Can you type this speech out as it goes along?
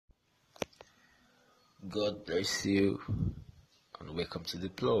God bless you and welcome to the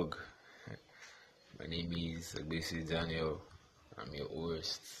plug. My name is Agbesi Daniel. I'm your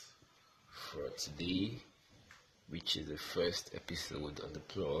host for today, which is the first episode on the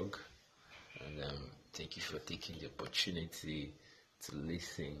plug. And thank you for taking the opportunity to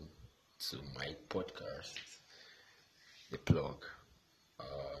listen to my podcast, The Plug.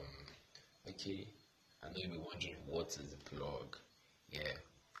 Okay, I know you'll be wondering what is the plug. Yeah,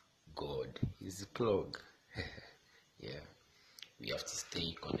 God is the plug. Yeah, we have to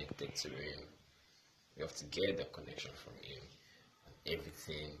stay connected to Him. We have to get the connection from Him, and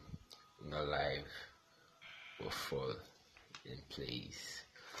everything in our life will fall in place.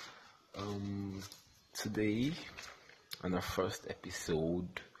 Today, on our first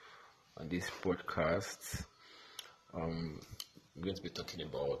episode on this podcast, we're going to be talking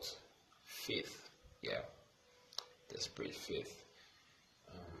about faith. Yeah, desperate faith.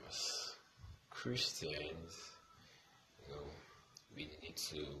 As Christians, we need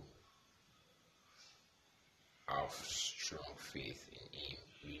to have strong faith in Him.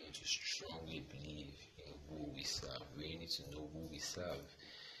 We need to strongly believe in who we serve. We need to know who we serve.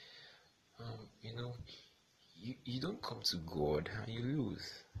 You don't come to God and you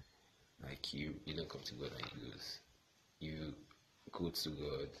lose. Like you don't come to God and you lose. You go to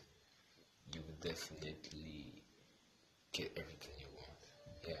God, you will definitely get everything you want.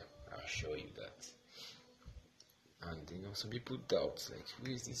 Yeah, I assure you that. And some people doubt, like,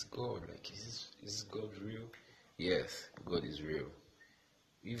 who is this God? Like, is this God real? Yes, God is real.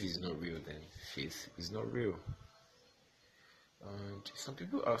 If He's not real, then faith is not real. And some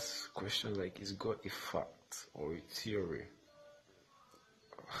people ask questions like, is God a fact or a theory?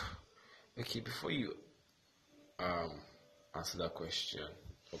 Okay, before you answer that question,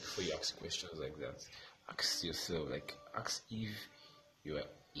 or before you ask questions like that, ask yourself, ask if you are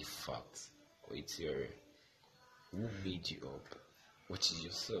a fact or a theory. Who made you up? What is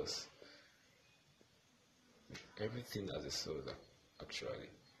your source? Everything has a source, actually.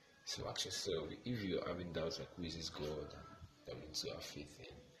 So ask yourself, if you're having doubts, like, who is this God that we need to have faith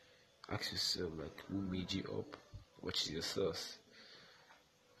in? Ask yourself, like, who made you up? What is your source?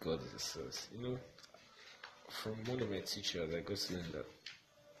 God is the source. From one of my teachers, I got to learn that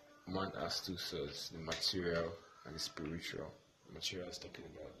man has two sources, the material and the spiritual. The material is talking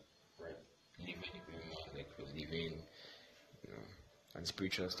about, right, living in man, like we're living, and the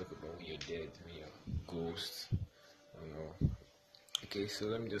spiritual is talking about when you're dead, when you're ghost. Okay, so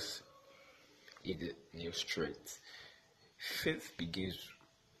let me just hit it nail straight. Faith begins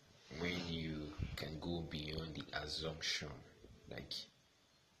when you can go beyond the assumption. Like,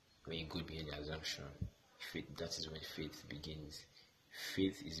 when you go beyond the assumption, that is when faith begins.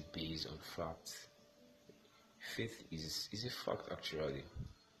 Faith is based on facts. Faith is a fact, actually.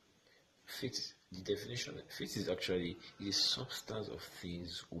 Faith, the definition, faith is actually the substance of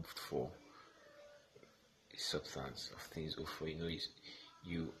things hoped for. A substance of things hoped for.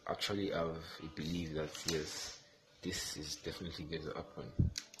 You actually have a belief that yes, this is definitely going to happen.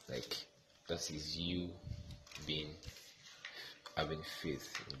 Like, that is you having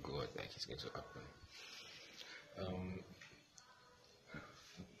faith in God, like it's going to happen.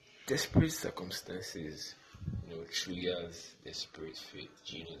 Desperate circumstances, triggers desperate faith.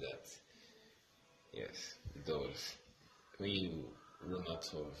 Do you know that? Yes, it does. When you run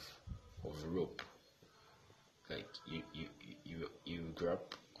out of rope, like you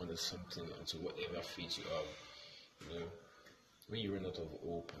grab onto something, onto whatever faith you have, when you run out of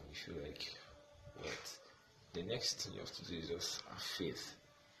hope and you feel like, what? The next thing you have to do is just have faith.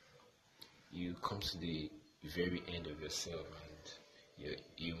 You come to the very end of yourself and your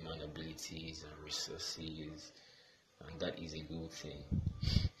human abilities and resources, and that is a good thing.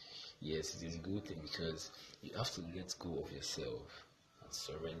 Yes, it is a good thing because you have to let go of yourself and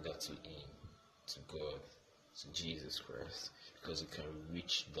surrender to Him, to God, to Jesus Christ, because you can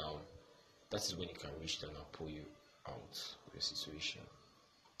reach down. That is when you can reach down and pull you out of your situation.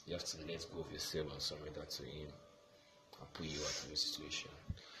 You have to let go of yourself and surrender to Him and pull you out of your situation.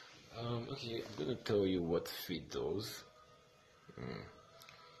 Okay, I'm going to tell you what faith does.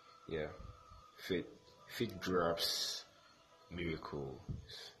 Yeah, faith grabs miracles.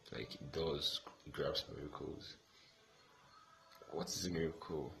 Like, it grabs miracles. What is a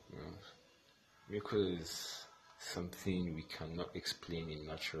miracle? Miracle is something we cannot explain in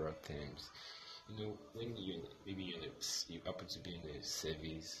natural terms. When you happen to be in a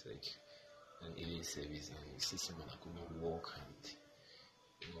service, like an alien service, and you see someone that couldn't walk, and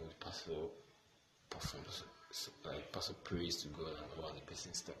the pastor performs, like, pastor prays to God, and the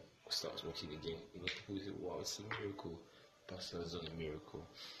person starts walking again. People say, wow, it's a miracle. Pastor has done a miracle.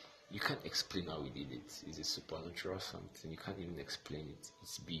 You can't explain how we did it. It's a supernatural something. You can't even explain it.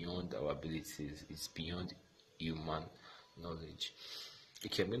 It's beyond our abilities. It's beyond human knowledge.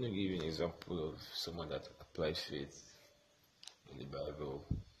 Okay, I'm going to give you an example of someone that applied faith in the Bible.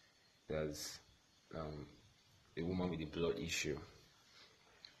 There's a woman with a blood issue.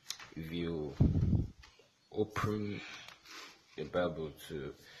 If you open the Bible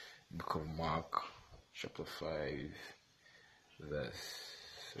to book of Mark, chapter 5, let's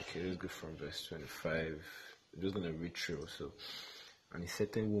go from verse 25. I'm just going to read through. So, and a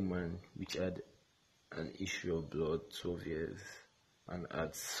certain woman which had an issue of blood 12 years, and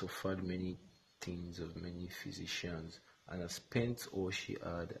had suffered many things of many physicians, and had spent all she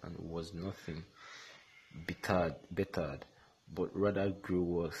had, and was nothing bettered, but rather grew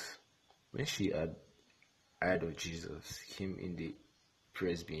worse. When she had heard of Jesus, came in the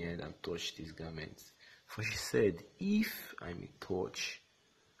press behind and touched his garments. For she said, if I may touch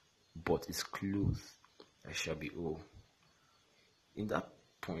but his clothes, I shall be whole. In that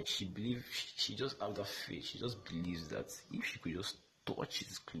point, she believed, she just had that faith. She just believes that if she could just touch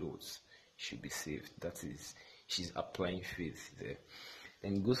his clothes, she'll be saved. That is, she's applying faith there.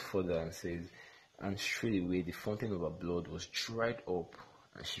 Then it goes further and says, and straightway the fountain of her blood was dried up,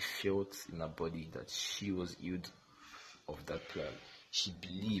 and she felt in her body that she was healed of that plague. She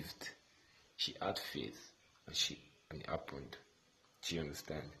believed, she had faith, and it happened. Do you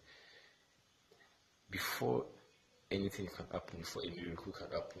understand? Before anything can happen, before a miracle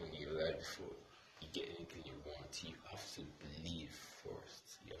can happen in your life, before you get anything you want, you have to believe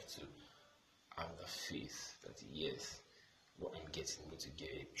first. You have to have the faith that yes, what I'm getting, I'm going to get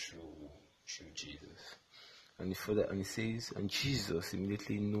it through Jesus. And further, and he says, and Jesus,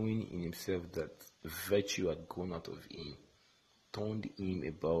 immediately knowing in himself that virtue had gone out of him, turned him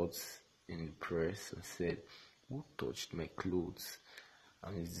about in the press and said, who touched my clothes?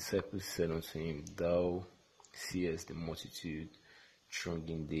 And his disciples said unto him, thou seest the multitude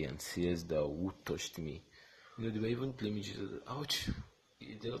thronging thee, and seest thou who touched me? They were even blaming Jesus. Ouch!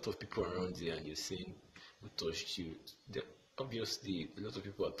 There are a lot of people around you, and you're saying, who touched you? Obviously, a lot of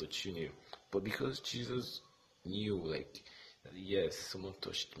people are touching you. But because Jesus knew, that yes, someone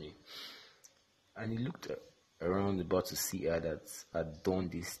touched me. And he looked around about to see her that had done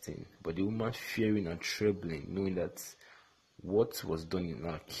this thing. But the woman, fearing and trembling, knowing that what was done in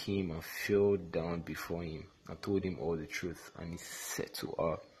her, came and fell down before him and told him all the truth. And he said to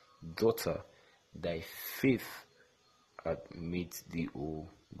her, daughter, thy faith hath made thee whole.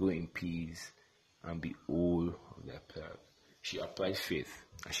 Go in peace and be whole of thy plague. She applied faith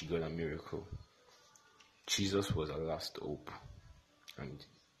and she got a miracle. Jesus was her last hope, and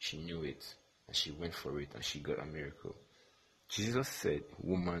she knew it, and she went for it, and she got a miracle. Jesus said,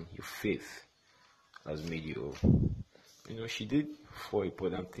 woman, your faith has made you whole. She did 4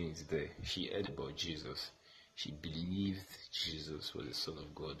 important things there. She heard about Jesus. She believed Jesus was the Son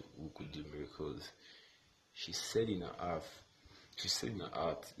of God who could do miracles. She said in her heart,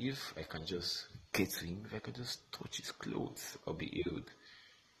 if I can just get to him, if I can just touch his clothes, I'll be healed.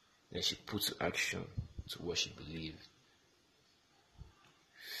 Then she put to action to what she believed,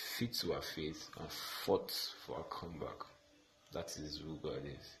 fit to her faith, and fought for her comeback. That is who God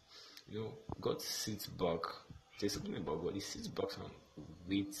is. God sits back. There's something about God. He sits back and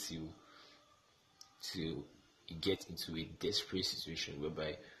waits you to get into a desperate situation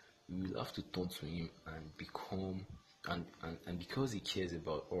whereby we will have to turn to him and become, and because he cares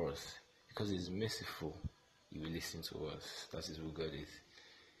about us, because he's merciful, he will listen to us. That is who God is.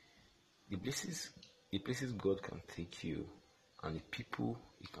 The places God can take you and the people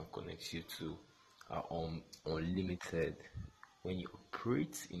he can connect you to are unlimited. When you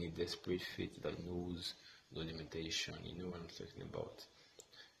operate in a desperate faith that knows no limitation, you know what I'm talking about.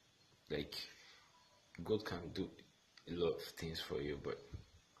 God can do a lot of things for you, but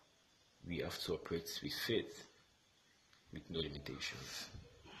we have to operate with faith with no limitations.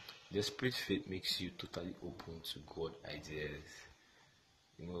 Desperate faith makes you totally open to God ideas.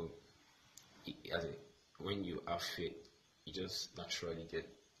 When you have faith, you just naturally get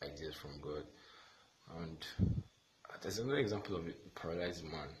ideas from God. And there's another example of a paralyzed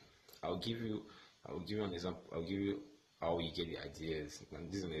man. I'll give you an example. I'll give you how you get the ideas. And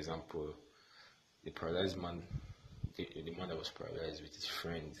this is an example. The paralyzed man, the man that was paralyzed with his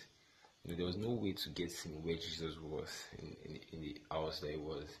friend. There was no way to get him where Jesus was in the house that he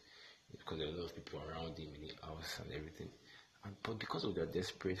was, because there were a lot of people around him in the house and everything. But because of their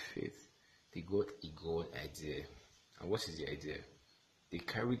desperate faith, they got a God idea. And what is the idea? They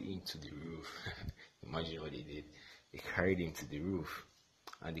carried him to the roof. Imagine what they did. They carried him to the roof,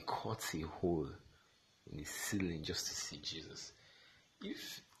 and they cut a hole in the ceiling just to see Jesus.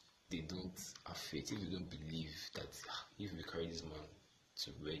 If they don't have faith, if they don't believe that if we carry this man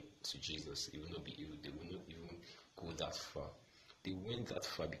to Jesus, he will not be healed, they will not even go that far. They went that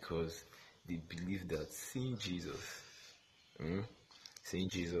far because they believed that seeing Jesus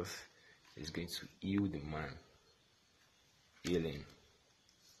is going to heal the man, healing.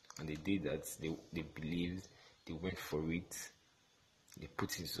 And they did that. They believed, they went for it, they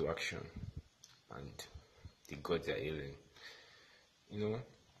put it into action, and they got their healing.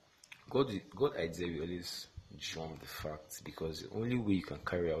 God idea will always jump the facts, because the only way you can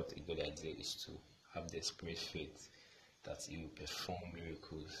carry out a God idea is to have the desperate faith that He will perform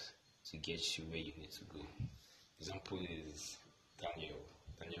miracles to get you where you need to go. Example is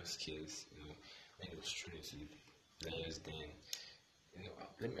Daniel's case. When he was thrown into the lion's den.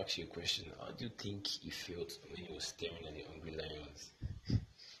 Let me ask you a question. How do you think he felt when he was staring at the hungry lions?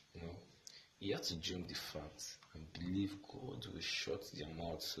 He had to jump the facts and believe God will shut their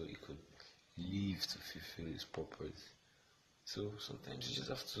mouth so he could live to fulfill his purpose. So sometimes you just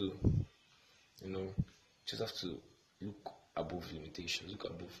have to, look above limitations, look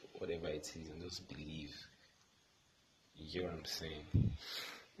above whatever it is, and just believe. You hear what I'm saying?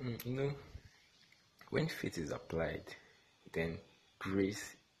 When faith is applied, then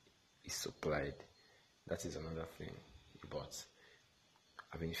grace is supplied. That is another thing about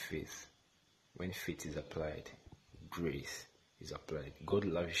having faith. When faith is applied, grace is applied. God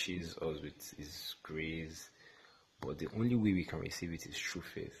lavishes us with His grace, but the only way we can receive it is through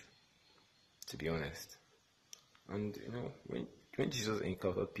faith, to be honest. And when Jesus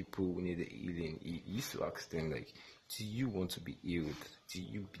encountered people who needed healing, He used to ask them, like, do you want to be healed? Do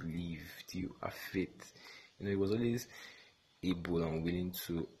you believe? Do you have faith? He was always able and willing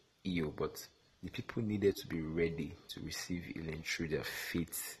to heal, but the people needed to be ready to receive healing through their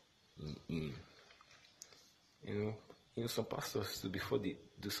faith in Him. Some pastors too, before they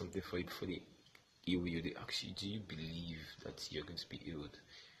do something for you, before they heal you, they ask you, do you believe that you're going to be healed?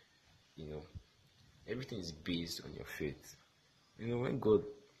 Everything is based on your faith. When God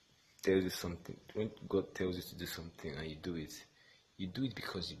tells you something, when God tells you to do something and you do it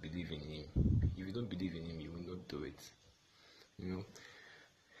because you believe in Him. If you don't believe in Him, you will not do it.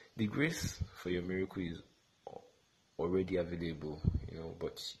 The grace for your miracle is already available,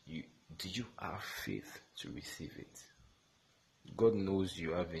 but did you have faith to receive it? God knows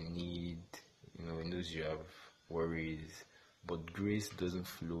you have a need, He knows you have worries, but grace doesn't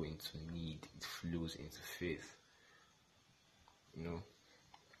flow into need, it flows into faith.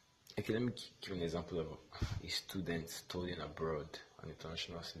 Okay, let me give an example of a student studying abroad, an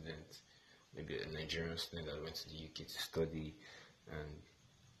international student, maybe a Nigerian student that went to the UK to study, and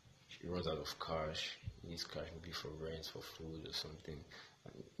he runs out of cash. He needs cash maybe for rent, for food or something.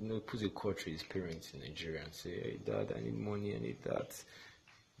 And, he puts a call to his parents in Nigeria and say, hey dad, I need money, I need that.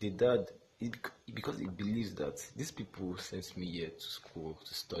 The dad, because he believes that these people sent me here to school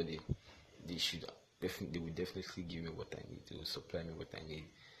to study, they will definitely give me what I need, they will supply me what I need.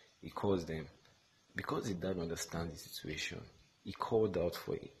 He calls them. Because the dad understands the situation, he called out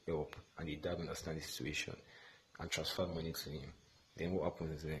for help, and the dad understands the situation and transferred money to him. Then what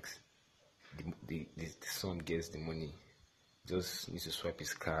happens next? The son gets the money, just needs to swipe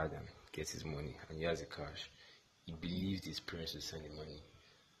his card and get his money, and he has the cash. He believed his parents would send the money,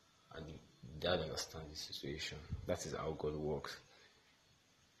 and the dad understands the situation. That is how God works.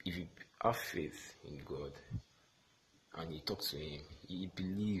 If you have faith in God and you talk to Him, He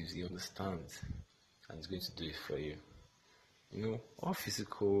believes, He understands, and He's going to do it for you. All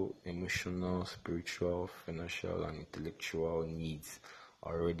physical, emotional, spiritual, financial, and intellectual needs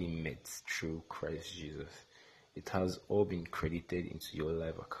are already met through Christ Jesus. It has all been credited into your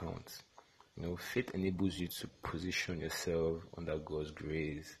life account. Faith enables you to position yourself under God's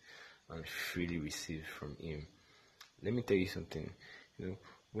grace and freely receive from Him. Let me tell you something.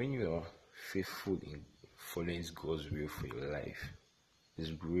 When you are faithful in following God's will for your life,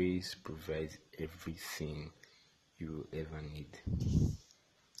 His grace provides everything you will ever need.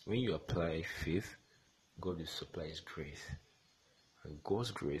 When you apply faith, God will supply His grace, and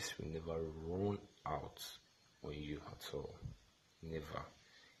God's grace will never run out on you at all. Never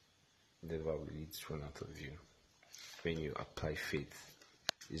will it run out of you. When you apply faith,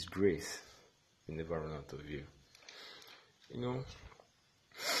 His grace will never run out of you.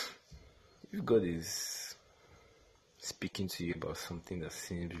 If God is speaking to you about something that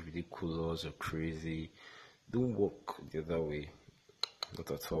seems ridiculous or crazy, don't walk the other way.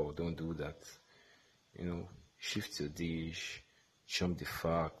 Not at all. Don't do that. Shift your dish, jump the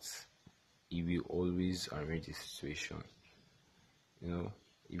facts. He will always arrange the situation. He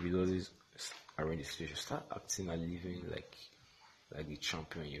will always arrange the situation. Start acting and living like like the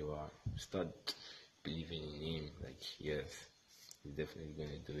champion you are. Start believing in him. Like, yes, he's definitely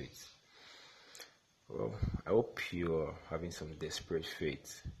gonna do it. Well, I hope you're having some desperate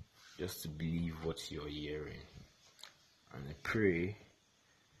faith just to believe what you're hearing. And I pray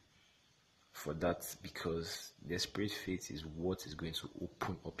for that, because desperate faith is what is going to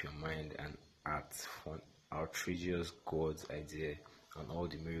open up your mind and heart for outrageous God's idea and all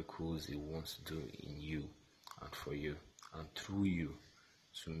the miracles He wants to do in you and for you and through you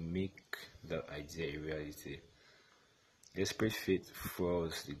to make that idea a reality. Desperate faith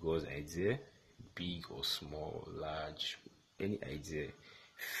fuels the God's idea, big or small, large, any idea.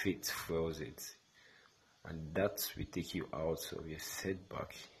 Faith fuels it, and that will take you out of your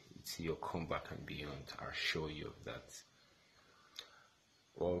setback to your comeback and beyond. I'll show you of that.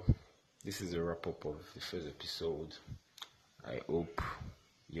 Well, this is a wrap up of the first episode. I hope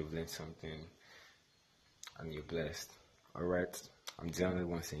you've learned something and you're blessed. Alright, I'm Daniel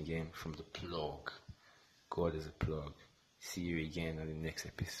once again from The Plug. God is a plug. See you again on the next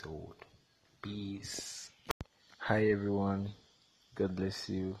episode. Peace. Hi everyone. God bless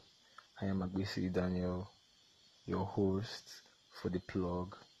you. I am Agbesi Daniel, your host for The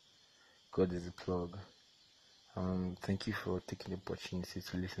Plug. God is a plug. Thank you for taking the opportunity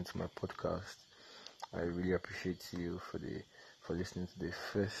to listen to my podcast. I really appreciate you for listening to the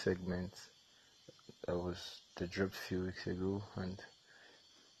first segment that dropped a few weeks ago, and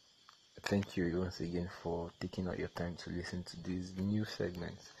thank you once again for taking out your time to listen to these new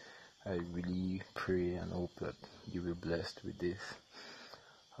segments. I really pray and hope that you will be blessed with this.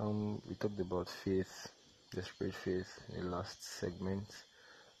 We talked about faith, desperate faith, in the last segment,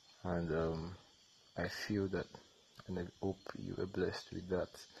 and I feel that, and I hope you were blessed with that.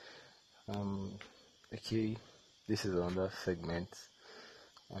 Okay, this is another segment,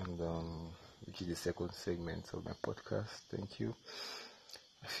 and which is the second segment of my podcast. Thank you.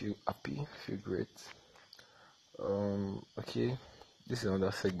 I feel happy, I feel great. Okay, this is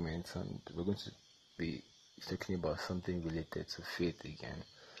another segment, and we're going to be talking about something related to faith again,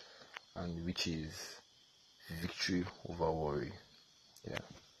 and which is victory over worry. Yeah,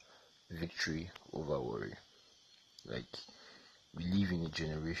 victory over worry. Like, we live in a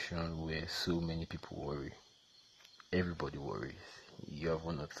generation where so many people worry. Everybody worries. You have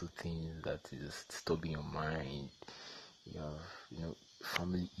one or two things that is disturbing your mind. You have,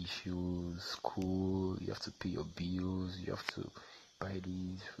 family issues, school, you have to pay your bills, you have to buy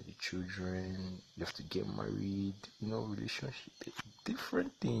these for the children, you have to get married, relationship,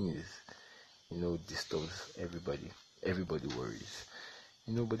 different things, disturbs everybody. Everybody worries.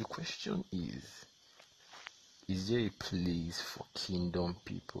 But the question is there a place for kingdom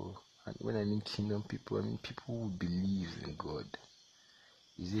people? And when I mean kingdom people, I mean people who believe in God.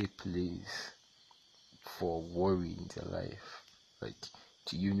 Is there a place for worry in their life? Like,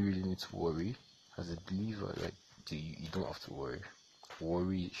 do you really need to worry as a believer? Like, you don't have to worry.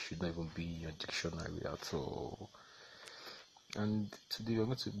 Worry should not even be in your dictionary at all. And today we're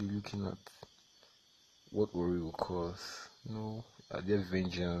going to be looking at what worry will cause. Are there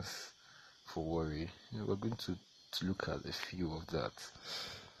vengeance for worry? We're going to look at a few of that.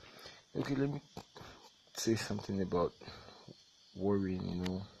 Okay, let me say something about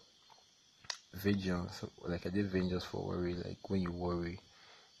worrying. Vengeance. Like, are there vengeance for worry? Like, when you worry.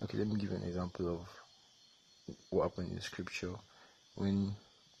 Okay, let me give you an example of what happened in the scripture when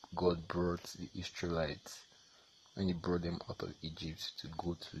God brought the Israelites, when He brought them out of Egypt to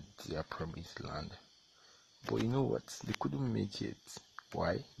go to their promised land. But you know what? They couldn't make it.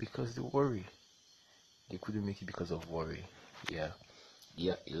 Why? Because they worry. They couldn't make it because of worry. Yeah,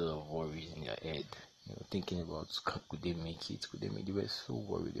 a lot of worries in their head. Thinking about, could they make it? Could they make it? They were so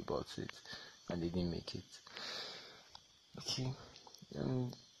worried about it, and they didn't make it. Okay,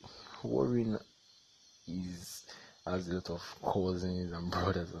 and worrying has a lot of cousins and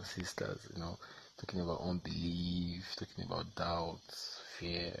brothers and sisters. Talking about unbelief, talking about doubts,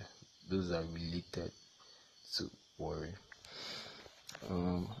 fear. Those are related to worry.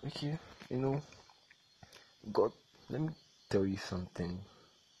 Okay, God, let me tell you something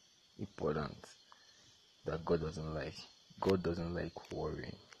important that God doesn't like. God doesn't like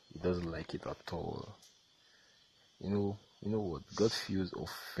worrying. He doesn't like it at all. You know what? God feels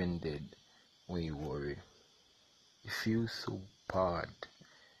offended when you worry. He feels so bad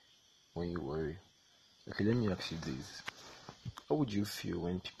when you worry. Okay, let me ask you this. How would you feel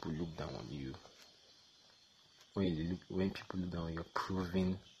when people look down on you? When people look down on your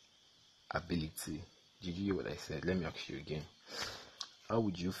proven ability? Did you hear what I said? Let me ask you again. How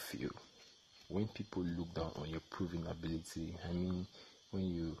would you feel when people look down on your proven ability? I mean, when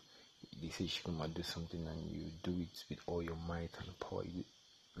you they say you should come and do something and you do it with all your might and power. You do it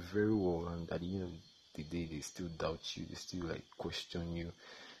very well, and at the end of the day, they still doubt you, they still like question you,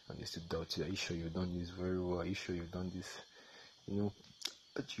 and they still doubt you. Are you sure you've done this very well? Are you sure you've done this?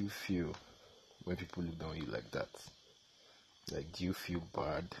 How do you feel when people look down on you like that? Like, do you feel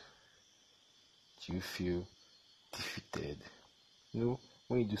bad? Do you feel defeated?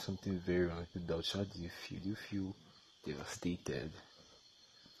 When you do something very wrong, people doubt you, how do you feel? Do you feel devastated?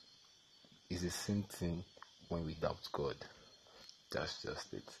 It's the same thing when we doubt God. That's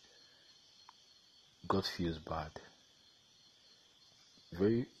just it. God feels bad.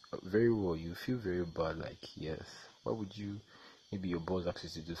 Very, very well. You feel very bad. Like, yes. Why would you? Maybe your boss asks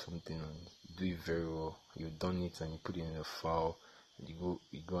you to do something and you do it very well. You've done it and you put it in a file. And you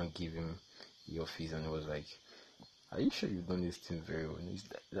go and give him your fees, and it was like, are you sure you've done this thing very well? And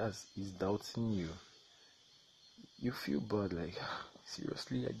he's doubting you. You feel bad, like,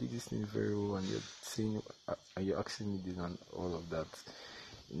 seriously, I did this thing very well, and you're saying, and you're asking me this and all of that.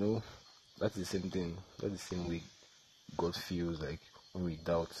 That's the same thing. That's the same way God feels like when we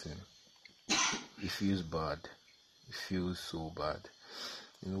doubt Him. He feels bad. He feels so bad.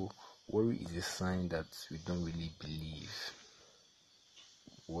 Worry is a sign that we don't really believe.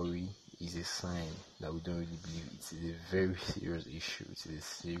 Worry is a sign that we don't really believe. It is a very serious issue. It is a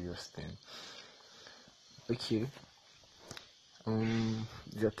serious thing. Okay.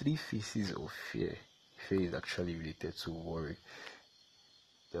 There are three phases of fear. Fear is actually related to worry.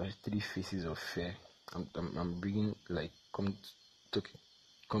 There are three phases of fear. I'm bringing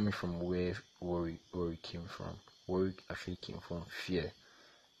coming from where worry came from. Worry actually came from fear,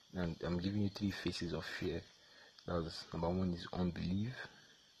 and I'm giving you three phases of fear. That's number one is unbelief.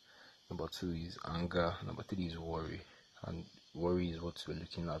 Number two is anger. Number three is worry. And worry is what we're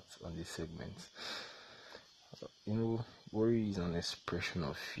looking at on this segment. Worry is an expression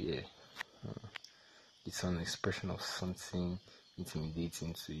of fear. It's an expression of something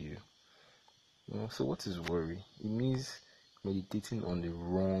intimidating to you. So what is worry? It means meditating on the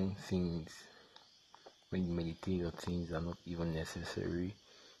wrong things. When you meditate on things that are not even necessary,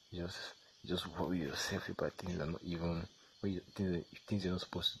 you just worry yourself about things that are not even things you're not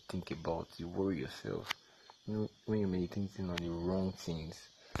supposed to think about. You worry yourself. When you're meditating on the wrong things.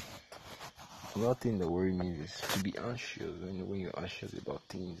 Another thing that worry means is to be anxious. When you're anxious about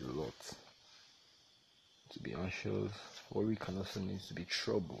things a lot. To be anxious. Worry can also mean to be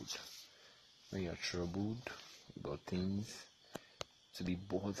troubled. When you're troubled about things. To be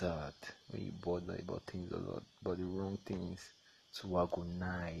bothered. When you bother about things a lot. About the wrong things. To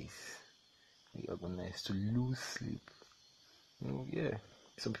agonize. To lose sleep. Yeah.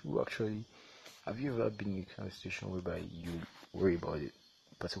 Some people actually. Have you ever been in a kind of situation whereby you worry about it?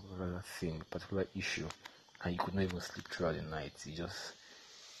 Particular thing, particular issue, and you could not even sleep throughout the night. You're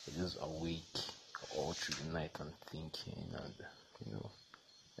just awake all through the night and thinking, and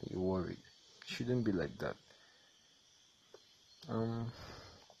and you're worried. It shouldn't be like that.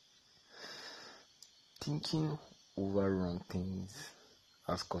 Thinking over wrong things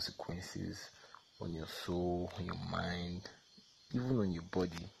has consequences on your soul, on your mind, even on your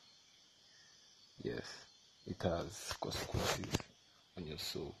body. Yes, it has consequences on your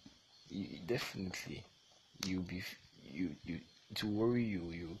soul. Definitely, to worry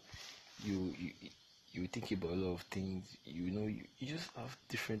you think about a lot of things. You just have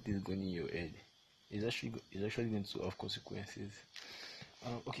different things going in your head. It's actually going to have consequences.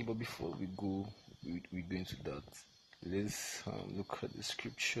 Okay, but before we go into that, let's look at the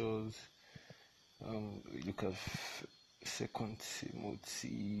scriptures. Look at 2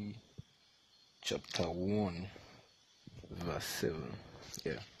 Timothy chapter 1 verse 7.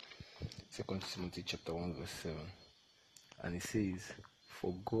 Yeah. 2 Timothy chapter 1 verse 7. And it says,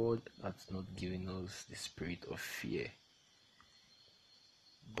 "For God hath not given us the spirit of fear,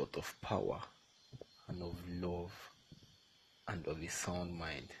 but of power and of love and of a sound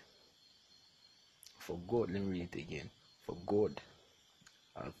mind." For God, let me read it again. For God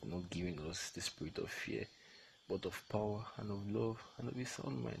hath not given us the spirit of fear, but of power and of love and of a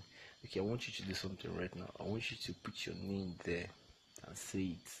sound mind. Okay, I want you to do something right now. I want you to put your name there and say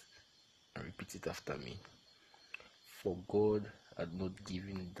it and repeat it after me. For God had not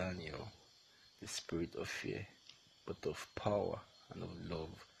given Daniel the spirit of fear, but of power and of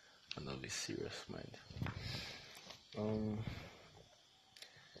love and of a serious mind.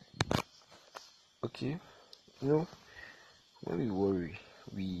 Okay, when we worry,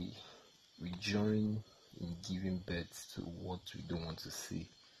 we join in giving birth to what we don't want to see,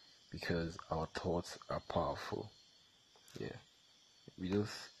 because our thoughts are powerful. Yeah, we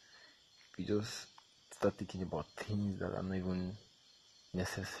just start thinking about things that are not even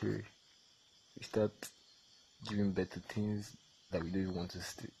necessary. We start giving birth to things that we don't even want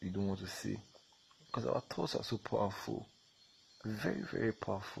to see, because our thoughts are so powerful, very, very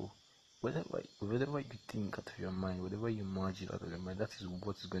powerful. Whatever you think out of your mind, whatever you imagine out of your mind, that is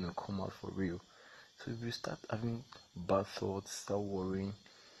what is going to come out for real. So if you start having bad thoughts, start worrying,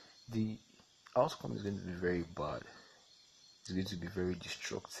 the outcome is going to be very bad. It's going to be very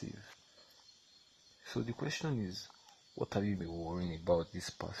destructive. So the question is, what have you been worrying about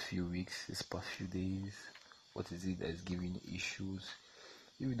these past few weeks, these past few days? What is it that is giving you issues?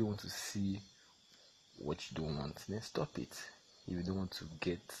 If you don't want to see what you don't want, then stop it. If you don't want to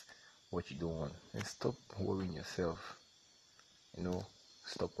get what you don't want, then stop worrying yourself.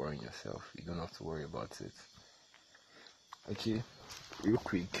 Stop worrying yourself. You don't have to worry about it. Okay, real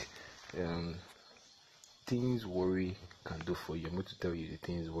quick, things worry can do for you. I'm going to tell you the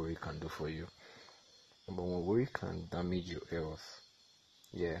things worry can do for you. Number one, worry can damage your health.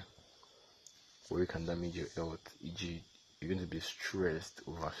 Yeah, worry can damage your health. E.g., you're going to be stressed,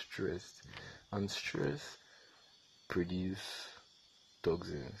 overstressed, and stress produce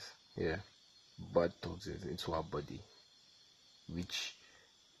toxins. Yeah, bad toxins into our body, which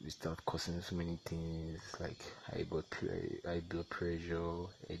we start causing so many things like high blood pressure,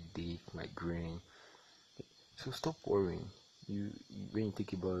 headache, migraine. So stop worrying. When you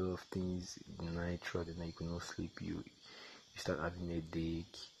think about a lot of things in the night, throughout the night, you cannot sleep. You start having a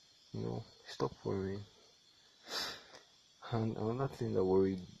headache. Stop worrying. And another thing that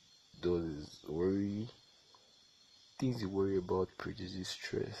worry does is things you worry about produces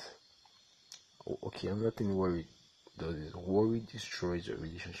stress. Okay, another thing worry does is worry destroys your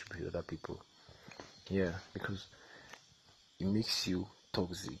relationship with other people. Yeah, because it makes you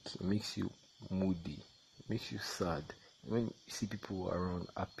toxic, it makes you moody, it makes you sad. When you see people around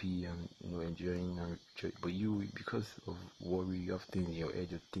happy and enjoying, but you, because of worry, you have things in your head,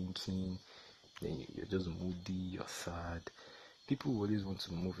 you're thinking, then you're just moody, you're sad. People always want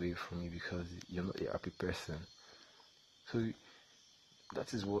to move away from you because you're not a happy person. So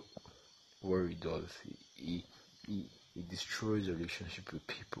that is what worry does. It destroys your relationship with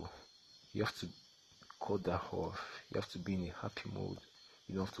people. You have to cut that off. You have to be in a happy mode.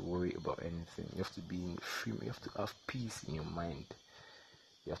 You don't have to worry about anything. You have to be in free. You have to have peace in your mind.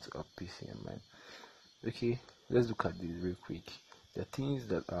 You have to have peace in your mind. Okay, let's look at this real quick. There are things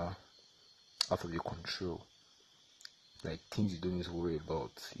that are out of your control, like things you don't need to worry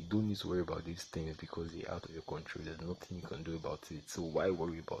about. You don't need to worry about these things because they're out of your control. There's nothing you can do about it. So why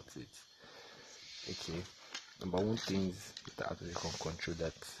worry about it? Okay, number one things that are out of your control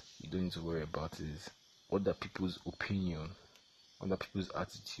that you don't need to worry about is other people's opinion, other people's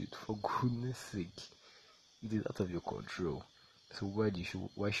attitude. For goodness sake, it is out of your control. So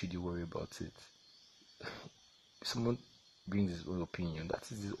why should you worry about it? Someone brings his own opinion. That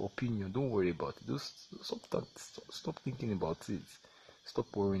is his opinion. Don't worry about it. Just stop thinking about it. Stop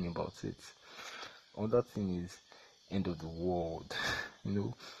worrying about it. Another thing is end of the world.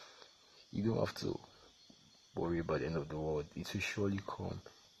 You don't have to worry about the end of the world. It will surely come.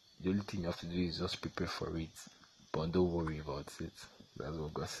 The only thing you have to do is just prepare for it, but don't worry about it. That's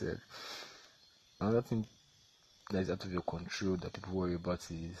what God said. Another thing that is out of your control that people worry about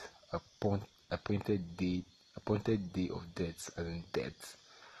is appointed day of death, as in death.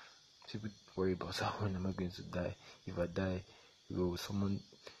 People worry about, when am I going to die? If I die, will someone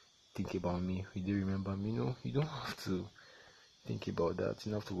think about me? Will they remember me? No, you don't have to think about that.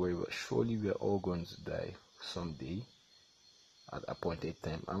 You don't have to worry about. Surely we are all going to die someday at appointed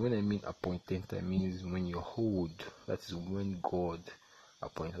time. And when I mean appointed time, means when you're old. That is when God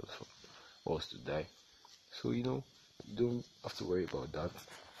appoints us to die. So you don't have to worry about that.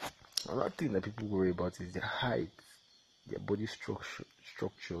 Another thing that people worry about is their height, their body structure,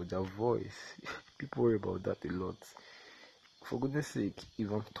 their voice. People worry about that a lot. For goodness sake, if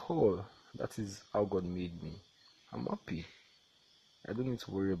I'm tall, that is how God made me. I'm happy. I don't need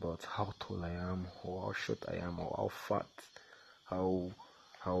to worry about how tall I am, or how short I am, or how fat, how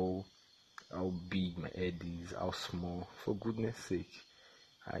big my head is, how small. For goodness sake,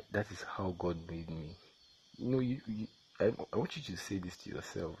 that is how God made me. I want you to say this to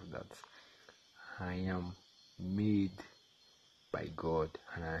yourself, that I am made by God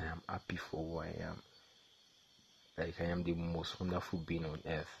and I am happy for who I am. Like I am the most wonderful being on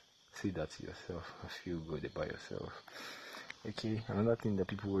earth. Say that to yourself and feel good about yourself. Okay, another thing that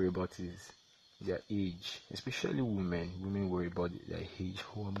people worry about is their age, especially women. Women worry about their age.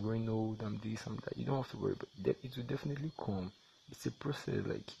 Oh, I'm growing old, I'm this, I'm that. You don't have to worry about it. It will definitely come. It's a process,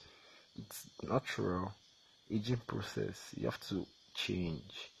 like it's natural. Aging process. You have to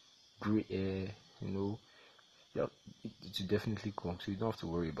change. Gray hair, Yeah, it will definitely come, so you don't have to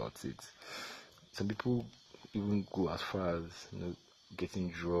worry about it. Some people even go as far as getting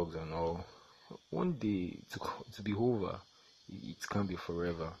drugs and all. One day to be over, it can't be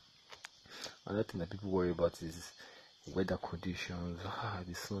forever. Another thing that people worry about is weather conditions.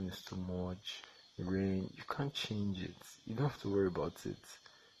 The sun is too much, rain. You can't change it. You don't have to worry about it.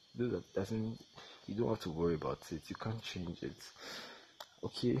 That doesn't. You don't have to worry about it. You can't change it.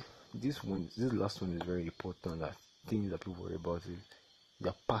 Okay, this last one is very important. That things that people worry about is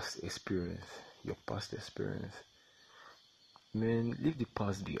your past experience. Your past experience. Man, leave the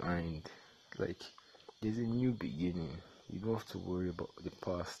past behind. Like, there's a new beginning. You don't have to worry about the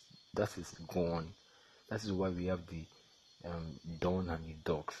past. That is gone. That is why we have the dawn and the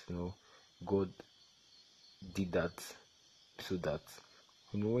ducks. God did that so that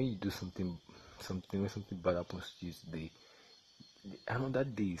when you do something when something bad happens to you today, another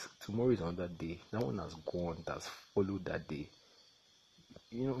day tomorrow is another day. That one has gone. That's followed that day.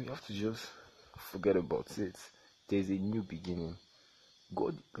 You have to just forget about it. There's a new beginning.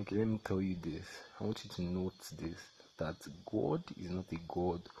 God, okay, let me tell you this. I want you to note this, that God is not a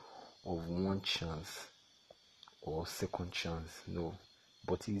God of one chance or second chance, no,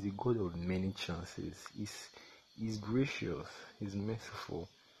 but He is a God of many chances. He's gracious, He's merciful.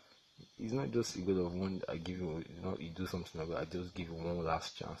 He's not just a God of one. I give you, you do something like that, I just give you one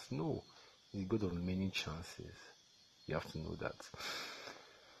last chance. No, He's a God of many chances. You have to know that.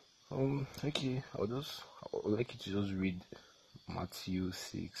 Okay, I would like you to just read Matthew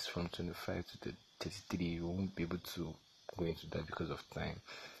 6 from 25 to 33. We won't be able to go into that because of time.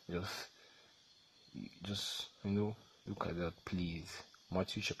 Just look at that, please.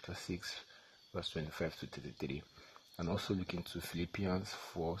 Matthew chapter 6 verse 25 to 33, and also look into Philippians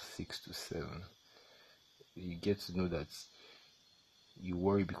 4 6 to 7. You get to know that you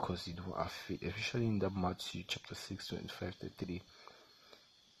worry because you don't have faith, especially in that Matthew chapter 6 25 to 33.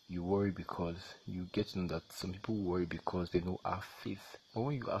 You worry because you get to know that some people worry because they don't have faith. But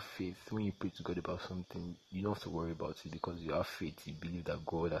when you have faith, when you pray to God about something, you don't have to worry about it because you have faith. You believe that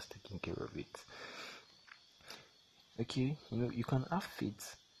God has taken care of it. Okay, you can have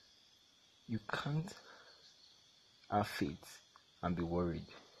faith. You can't have faith and be worried.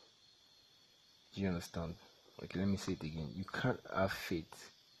 Do you understand? Okay, let me say it again. You can't have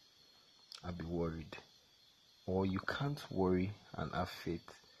faith and be worried. Or you can't worry and have faith.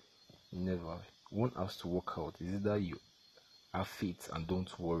 Never. One has to work out. Is either you have faith and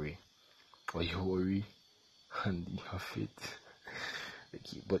don't worry, or you worry and you have faith.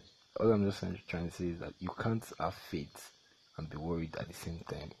 Okay, but all I'm just trying to say is that you can't have faith and be worried at the same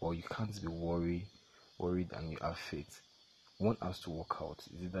time, or you can't be worried and you have faith. One has to work out.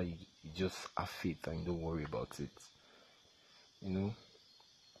 Is either you just have faith and you don't worry about it.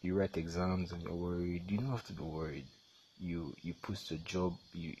 You write exams and you're worried. You don't have to be worried. You post a job,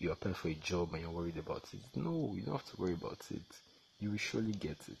 you apply for a job and you're worried about it. No, you don't have to worry about it. You will surely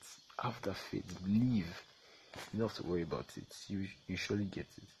get it. Have that faith. Believe. You don't have to worry about it. You surely get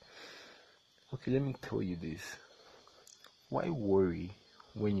it. Okay, let me tell you this. Why worry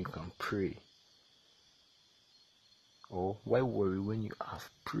when you can pray? Or why worry when you have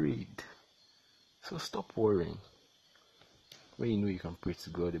prayed? So stop worrying. When you know you can pray to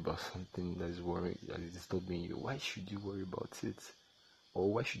God about something that is disturbing you, why should you worry about it?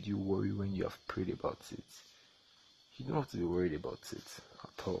 Or why should you worry when you have prayed about it? You don't have to be worried about it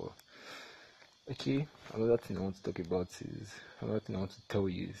at all. Okay, another thing I want to tell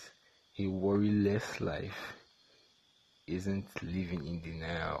you is a worry-less life isn't living in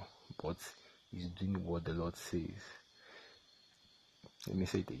denial, but is doing what the Lord says. Let me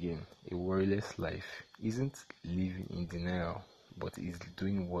say it again. A worryless life isn't living in denial, but is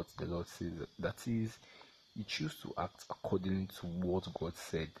doing what the Lord says. That is, you choose to act according to what God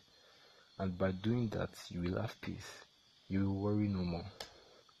said, and by doing that, you will have peace. You will worry no more.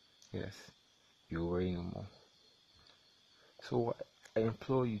 Yes, you will worry no more. So I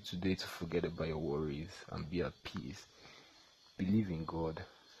implore you today to forget about your worries and be at peace. Believe in God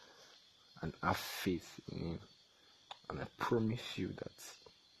and have faith in Him. And I promise you that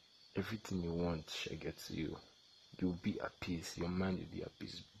everything you want shall get to you. You'll be at peace. Your mind will be at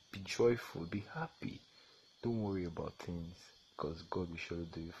peace. Be joyful. Be happy. Don't worry about things because God will surely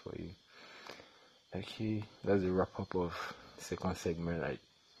do it for you. Okay, that's the wrap up of the second segment. I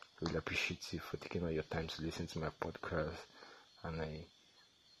really appreciate you for taking all your time to listen to my podcast. And I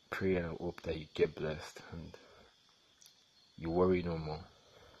pray and hope that you get blessed and you worry no more.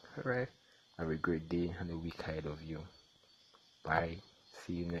 Alright. Have a great day and a week ahead of you. Bye.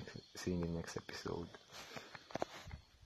 See you in the next episode.